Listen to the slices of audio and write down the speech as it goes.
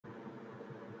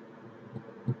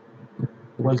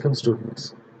Welcome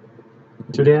students.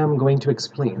 Today I'm going to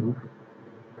explain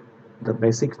the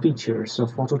basic features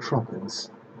of phototropins.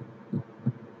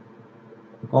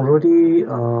 Already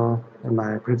in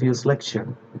my previous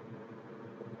lecture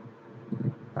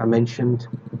I mentioned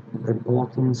the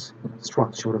important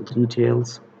structural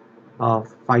details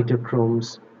of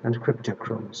phytochromes and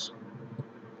cryptochromes.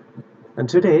 And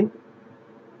today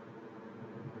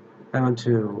I want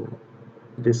to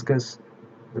discuss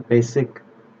the basic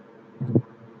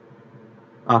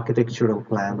architectural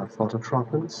plan of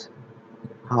phototropins,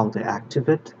 how they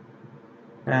activate,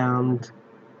 and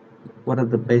what are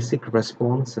the basic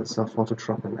responses of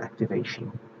phototropin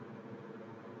activation.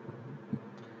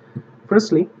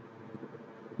 Firstly,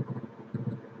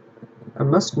 I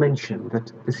must mention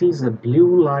that this is a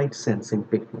blue light sensing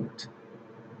pigment.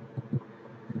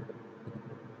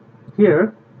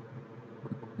 Here,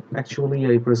 actually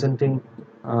representing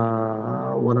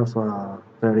one of a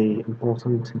very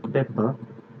important paper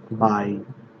by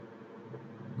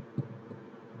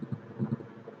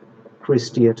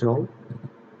Christie et al.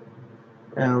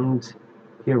 And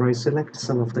here I select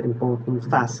some of the important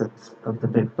facets of the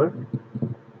paper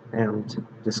and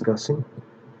discussing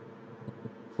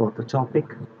for the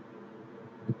topic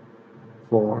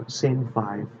for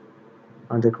Sem5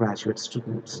 undergraduate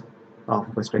students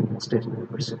of West Bengal State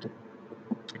University.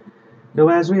 Now,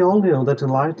 as we all know, that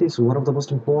light is one of the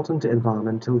most important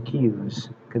environmental cues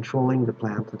controlling the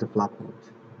plant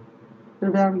development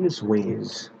in various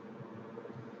ways,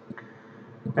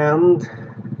 and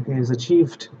is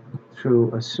achieved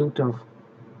through a suite of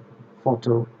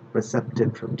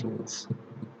photoreceptive proteins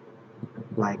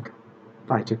like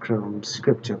phytochromes,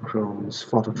 cryptochromes,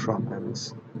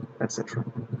 phototropins, etc.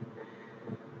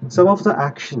 Some of the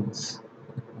actions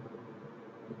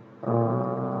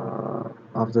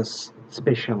of this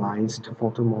specialized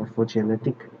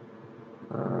photomorphogenetic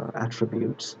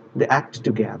attributes, they act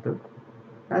together,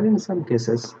 and in some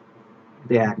cases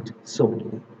they act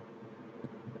solely.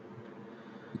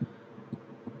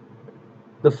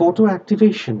 The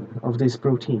photoactivation of these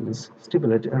proteins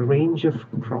stimulate a range of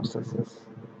processes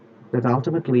that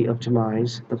ultimately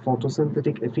optimize the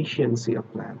photosynthetic efficiency of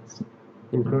plants,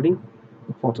 including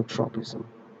phototropism.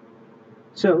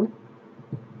 So,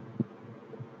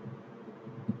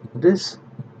 these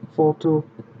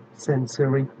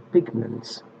photosensory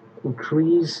pigments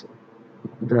increase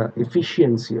the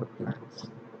efficiency of plants.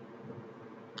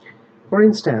 For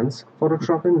instance,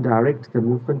 phototropin direct the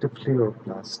movement of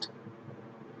chloroplast,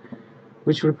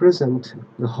 which represent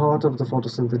the heart of the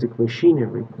photosynthetic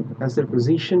machinery, as their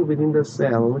position within the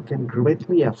cell can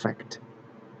greatly affect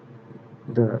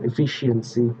the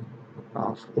efficiency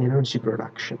of energy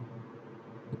production.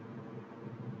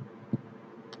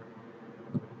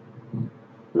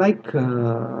 Like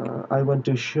I want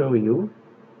to show you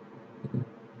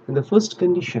in the first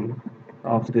condition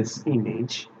of this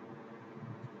image,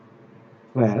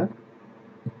 where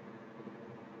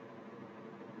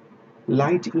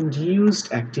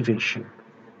light-induced activation,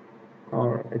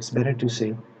 or it's better to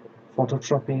say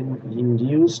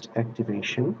phototropin-induced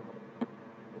activation,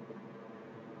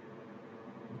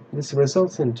 this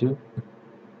results into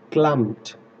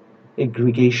clumped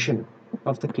aggregation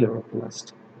of the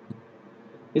chloroplast.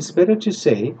 It's better to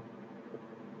say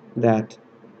that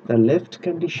the left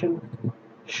condition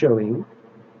showing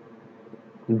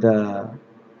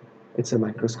it's a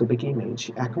microscopic image,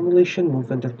 accumulation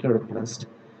movement of chloroplast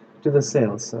to the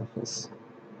cell surface,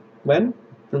 when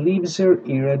the leaves are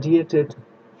irradiated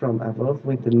from above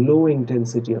with low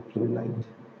intensity of blue light.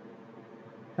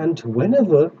 And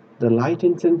whenever the light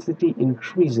intensity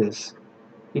increases,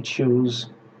 it shows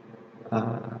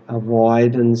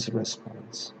avoidance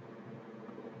response.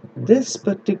 This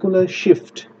particular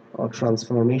shift or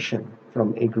transformation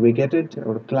from aggregated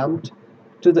or clumped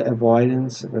to the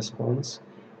avoidance response,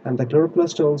 and the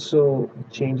chloroplast also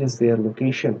changes their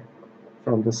location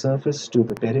from the surface to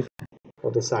the periphery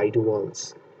or the side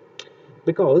walls,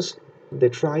 because they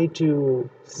try to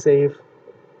save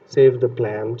the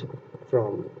plant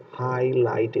from high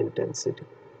light intensity.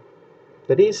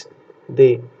 That is,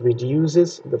 they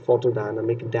reduces the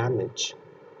photodynamic damage.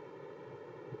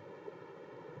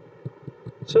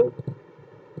 So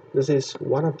this is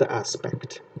one of the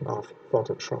aspects of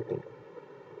phototropin.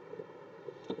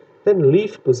 Then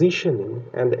leaf positioning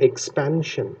and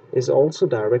expansion is also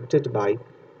directed by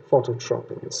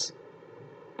phototropins.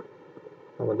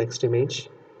 Our next image,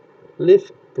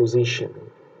 leaf positioning.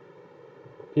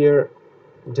 Here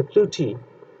WT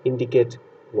indicate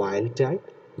wild type,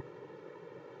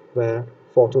 where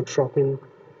phototropin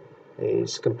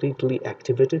is completely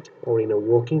activated or in a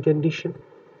working condition,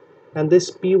 and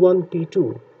this P1,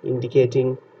 P2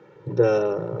 indicating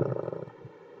the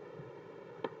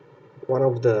one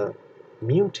of the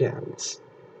mutants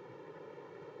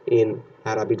in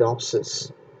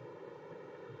Arabidopsis,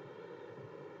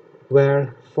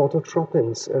 where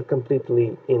phototropins are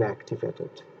completely inactivated.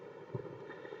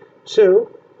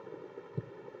 So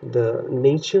the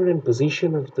nature and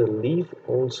position of the leaf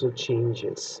also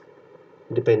changes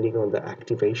depending on the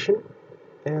activation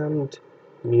and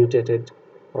mutated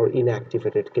or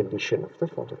inactivated condition of the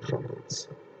phototropins.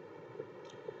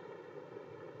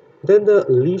 Then the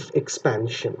leaf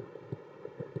expansion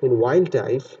in wild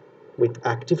type with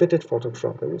activated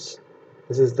phototropins.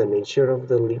 This is the nature of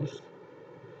the leaf.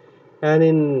 And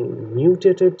in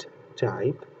mutated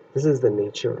type, this is the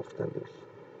nature of the leaf.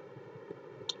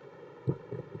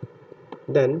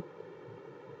 Then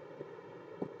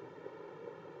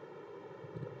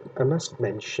I must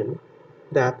mention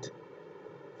that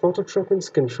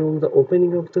phototropins control the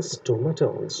opening of the stomata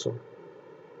also.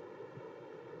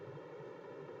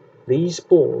 These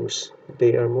pores,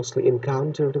 they are mostly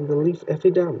encountered in the leaf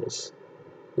epidermis,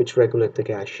 which regulate the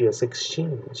gaseous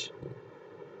exchange.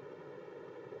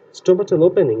 Stomatal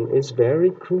opening is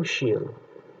very crucial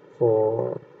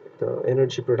for the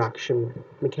energy production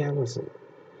mechanism,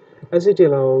 as it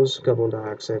allows carbon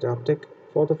dioxide uptake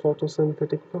for the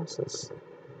photosynthetic process.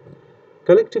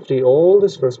 Collectively, all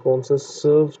these responses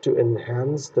serve to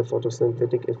enhance the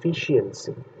photosynthetic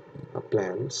efficiency of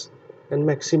plants and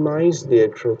maximize their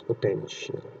growth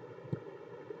potential.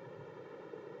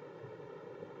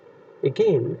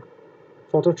 Again,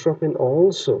 phototropin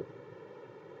also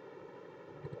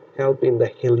help in the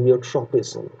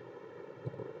heliotropism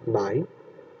by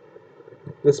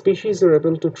the species are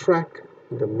able to track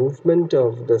the movement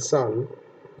of the sun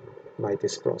by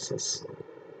this process.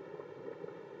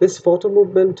 This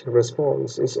photomovement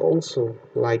response is also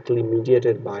likely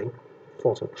mediated by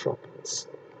phototropins.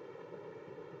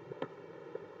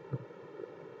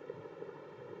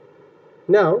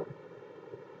 Now,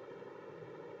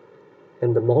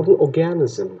 in the model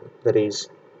organism, that is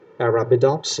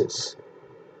Arabidopsis,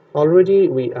 already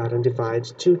we identified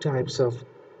two types of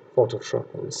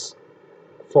phototropins,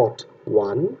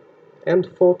 PHOT1 and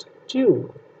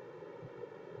PHOT2.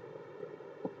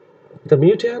 The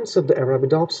mutants of the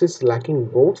Arabidopsis lacking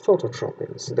both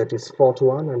phototropins, that is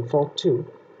PHOT1 and PHOT2,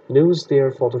 lose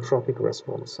their phototropic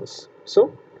responses.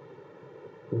 So,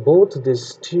 both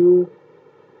these two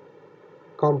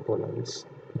components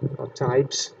or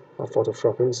types of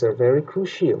phototropins are very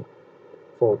crucial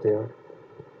for their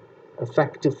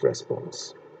effective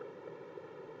response.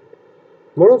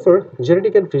 Moreover,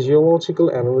 genetic and physiological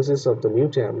analysis of the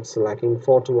mutants lacking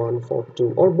PHOT1,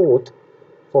 PHOT2, or both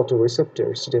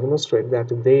photoreceptors demonstrate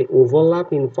that they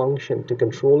overlap in function to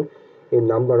control a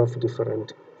number of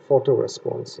different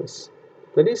photoresponses.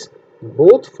 That is,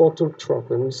 both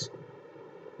phototropins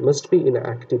must be in an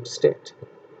active state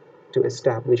to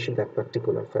establish that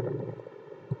particular phenomenon.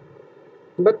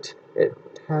 But it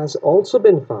has also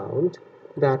been found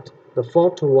that the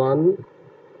PHOT1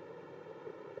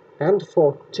 and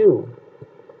PHOT2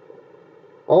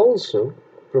 also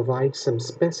provide some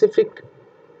specific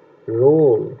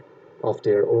role of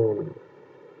their own.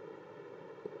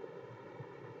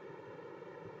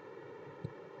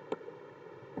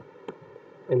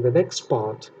 In the next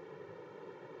part,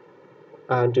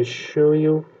 I want to show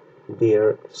you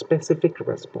their specific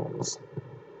response.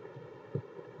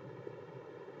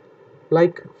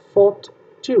 Like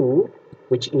PHOT2,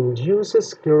 which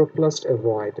induces chloroplast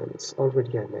avoidance,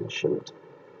 already I mentioned.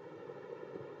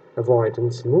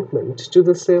 Avoidance movement to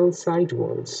the cell side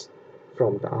walls,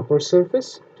 from the upper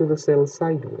surface to the cell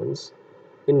side walls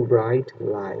in bright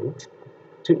light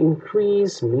to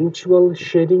increase mutual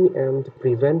shedding and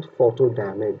prevent photo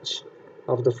damage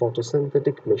of the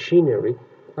photosynthetic machinery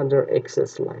under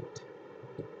excess light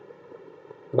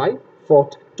by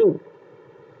PHOT2.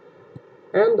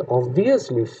 And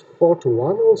obviously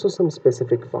PHOT1 also some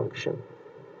specific function,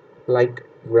 like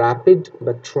rapid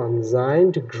but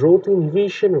transient growth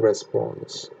inhibition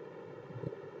response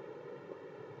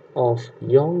of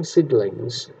young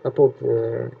seedlings upon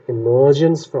their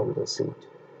emergence from the seed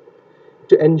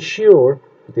to ensure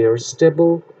their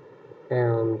stable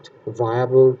and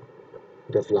viable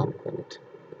development.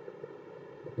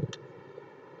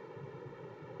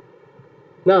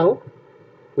 Now,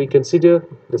 we consider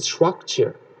the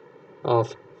structure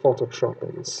of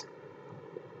phototropins.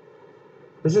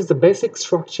 This is the basic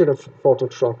structure of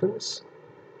phototropins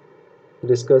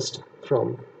discussed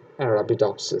from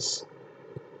Arabidopsis.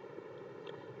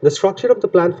 The structure of the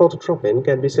plant phototropin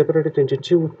can be separated into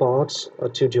two parts or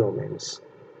two domains.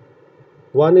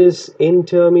 One is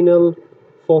N-terminal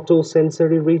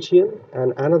photosensory region,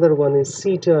 and another one is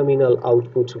C-terminal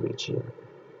output region.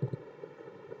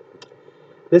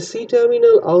 The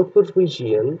C-terminal output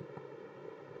region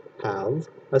have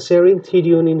a serine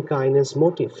threonine kinase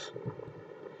motif,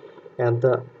 and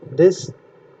this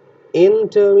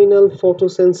N-terminal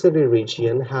photosensory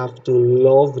region have two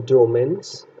love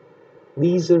domains.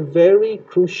 These are very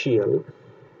crucial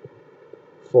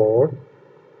for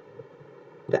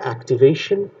the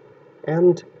activation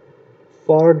and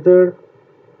further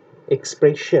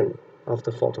expression of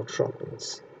the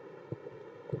phototropins.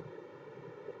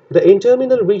 The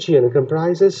N-terminal region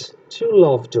comprises two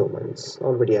love domains,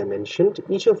 already I mentioned,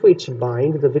 each of which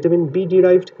bind the vitamin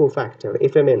B-derived cofactor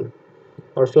FMN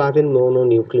or flavin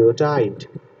mononucleotide.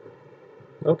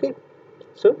 Okay,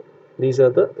 so these are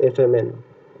the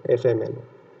FMN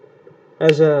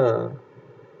as a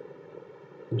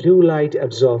blue light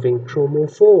absorbing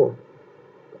chromophore.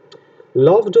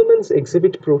 Love domains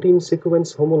exhibit protein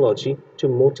sequence homology to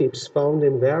motifs found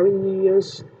in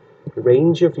various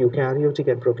range of eukaryotic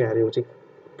and prokaryotic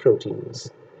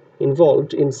proteins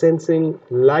involved in sensing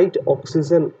light,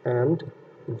 oxygen, and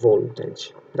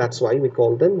voltage. That's why we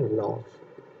call them love.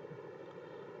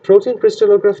 Protein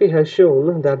crystallography has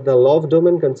shown that the love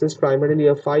domain consists primarily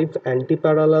of 5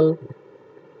 antiparallel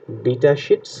beta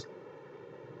sheets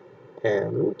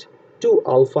and 2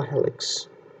 alpha helix.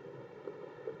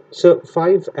 So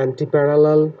 5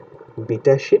 antiparallel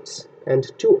beta sheets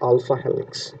and 2 alpha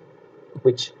helix,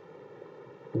 which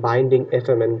binding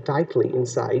FMN tightly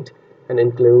inside an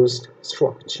enclosed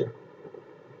structure.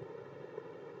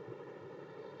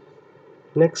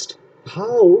 Next,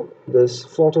 how this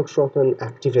phototropin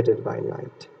activated by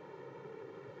light?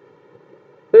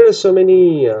 There are so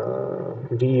many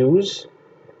views.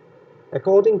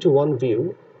 According to one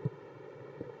view,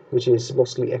 which is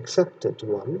mostly accepted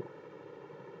one,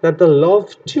 that the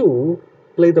LOV2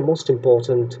 play the most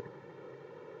important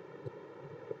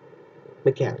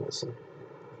mechanism.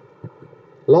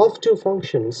 LOV2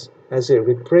 functions as a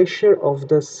repressor of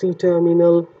the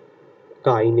C-terminal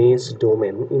kinase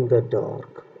domain in the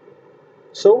dark.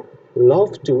 So,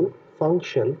 LOV2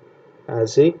 function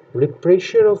as a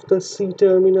repressor of the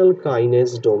C-terminal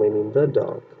kinase domain in the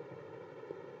dark.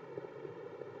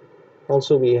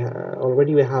 Also, we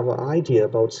have an idea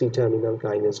about C-terminal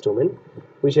kinase domain,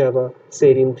 which have a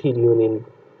serine threonine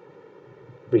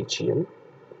region,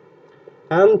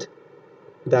 and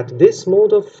that this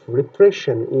mode of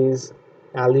repression is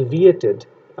alleviated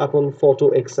upon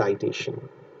photoexcitation.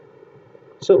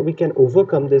 So we can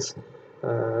overcome this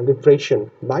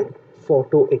repression by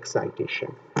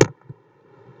photoexcitation,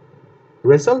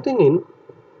 resulting in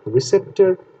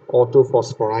receptor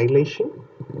autophosphorylation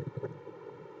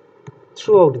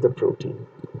throughout the protein.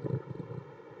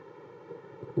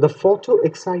 The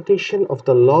photoexcitation of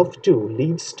the LOV2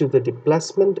 leads to the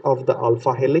displacement of the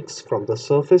alpha helix from the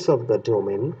surface of the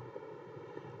domain.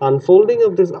 Unfolding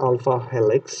of this alpha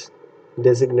helix,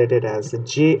 designated as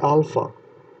J-alpha,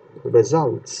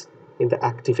 results in the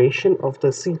activation of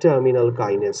the C-terminal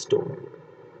kinase domain.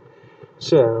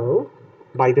 So,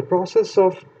 by the process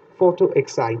of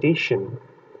photoexcitation,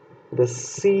 the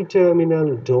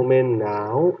C-terminal domain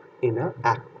now in an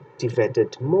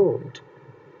activated mode.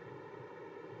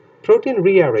 Protein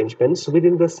rearrangements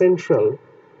within the central,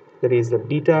 that is the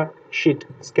beta sheet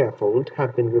scaffold,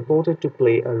 have been reported to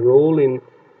play a role in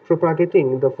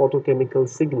propagating the photochemical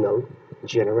signal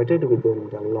generated within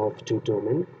the LOV2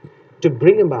 domain to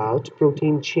bring about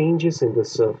protein changes in the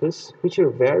surface, which are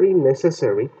very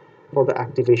necessary for the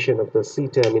activation of the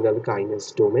C-terminal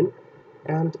kinase domain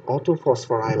and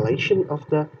autophosphorylation of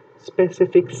the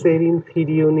specific serine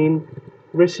threonine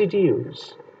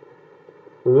residues.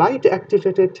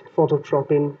 Light-activated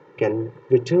phototropin can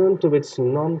return to its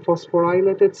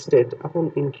non-phosphorylated state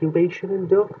upon incubation in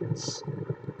darkness.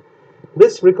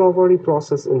 This recovery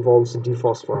process involves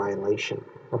dephosphorylation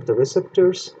of the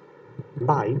receptors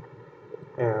by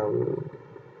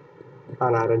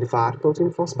unidentified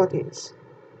protein phosphatase.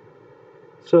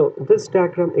 So this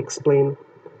diagram explains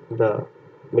the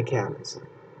mechanism.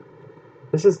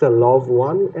 This is the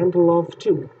LOV1 and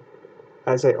LOV2.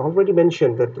 As I already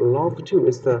mentioned, that LOV2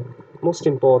 is the most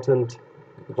important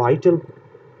vital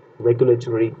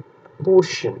regulatory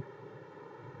portion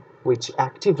which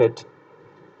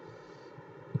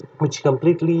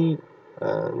completely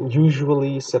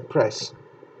usually suppress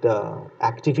the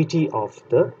activity of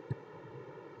the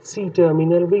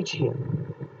C-terminal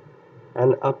region,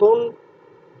 and upon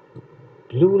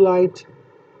blue light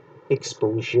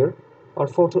exposure or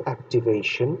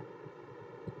photoactivation,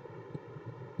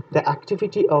 the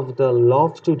activity of the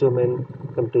LOV2 domain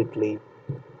completely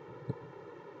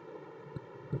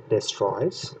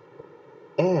destroys,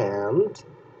 and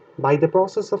by the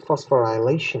process of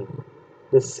phosphorylation,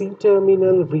 the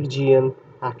C-terminal region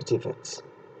activates,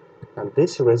 and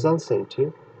this results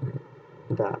into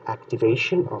the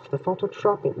activation of the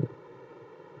phototropin.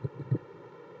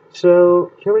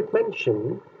 So here it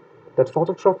mentioned that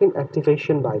phototropin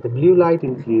activation by the blue light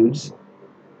includes: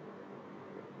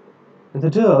 in the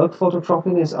dark,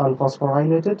 phototropin is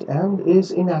unphosphorylated and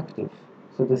is inactive.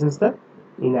 So this is the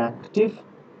inactive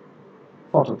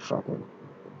phototropin.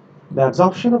 The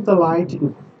absorption of the light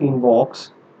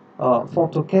invokes a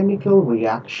photochemical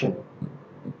reaction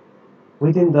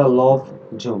within the LOV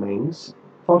domains.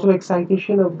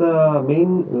 Photoexcitation of the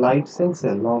main light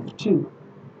sensor LOV2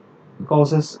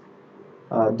 causes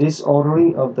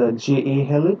disordering of the JA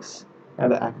helix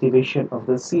and the activation of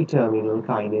the C-terminal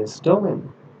kinase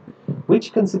domain,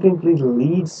 which consequently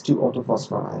leads to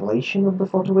autophosphorylation of the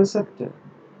photoreceptor.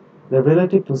 The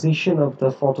relative position of the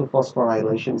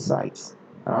photophosphorylation sites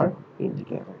are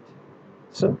indicated.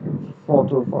 So,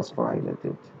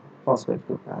 photophosphorylated phosphate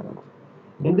group atom.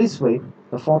 In this way,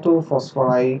 the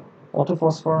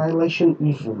autophosphorylation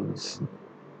events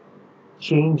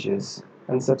changes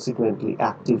and subsequently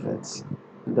activates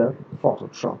the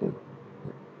phototropin.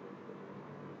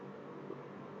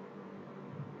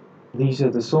 These are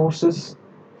the sources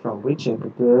from which I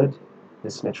prepared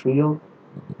this material,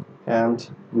 and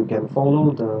you can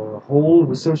follow the whole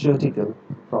research article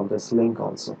from this link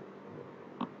also.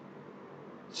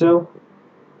 So,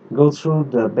 go through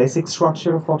the basic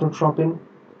structure of phototropin,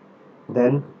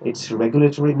 then its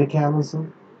regulatory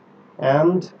mechanism,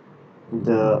 and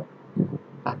the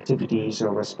activities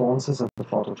or responses of the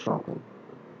phototropin.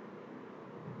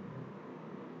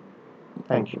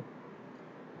 Thank you.